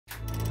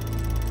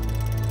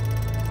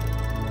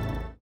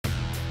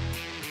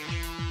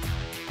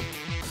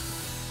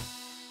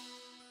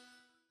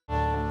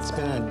It's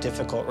been a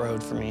difficult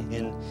road for me,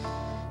 and,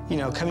 you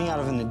know, coming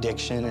out of an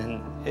addiction,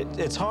 and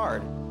it's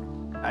hard.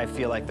 I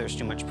feel like there's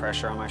too much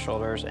pressure on my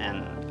shoulders,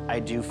 and I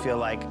do feel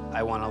like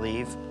I want to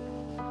leave.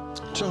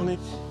 Johnny,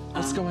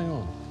 what's going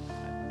on?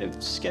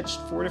 I've sketched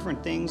 4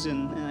 different things,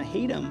 and I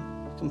hate them.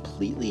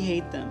 Completely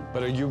hate them.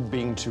 But are you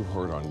being too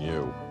hard on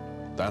you?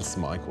 That's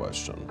my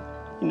question.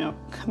 You know,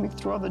 coming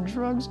through all the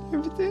drugs and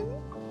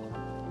everything.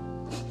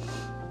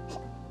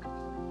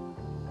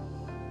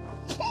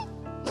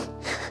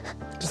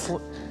 Just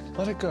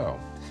let it go.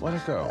 Let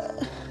it go.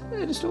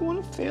 I just don't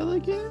want to fail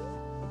again.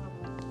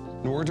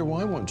 Nor do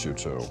I want you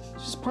to.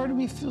 Just part of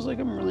me feels like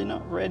I'm really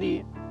not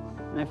ready,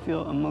 and I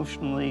feel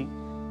emotionally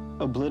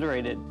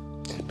obliterated.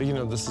 But you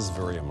know, this is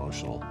very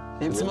emotional.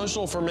 It's really,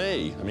 emotional for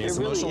me. I mean, it's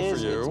really emotional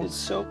is. for you.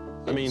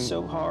 It's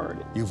so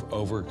hard. You've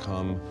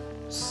overcome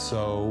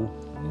so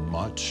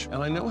much,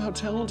 and I know how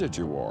talented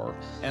you are.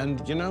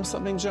 And you know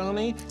something,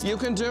 Johnny? You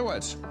can do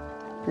it.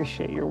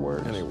 Appreciate your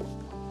words. Anyway.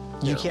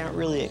 You can't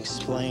really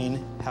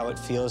explain how it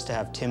feels to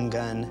have Tim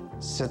Gunn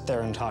sit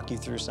there and talk you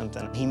through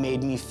something. He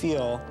made me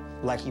feel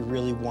like he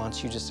really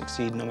wants you to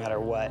succeed no matter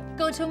what.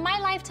 Go to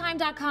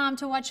mylifetime.com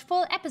to watch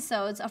full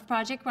episodes of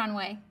Project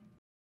Runway.